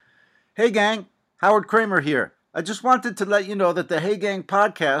Hey gang, Howard Kramer here. I just wanted to let you know that the Hey Gang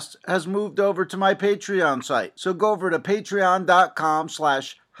podcast has moved over to my Patreon site. So go over to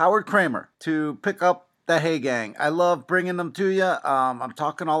patreon.com/Howard Kramer to pick up the Hey Gang. I love bringing them to you. I'm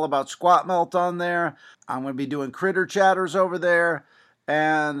talking all about Squat Melt on there. I'm going to be doing critter chatters over there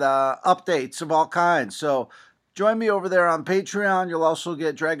and updates of all kinds. So join me over there on Patreon. You'll also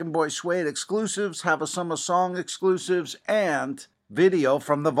get Dragon Boy Suede exclusives, Have a Summer Song exclusives, and video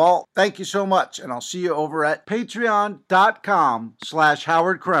from the vault. Thank you so much, and I'll see you over at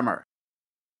patreon.com/Howard Kramer.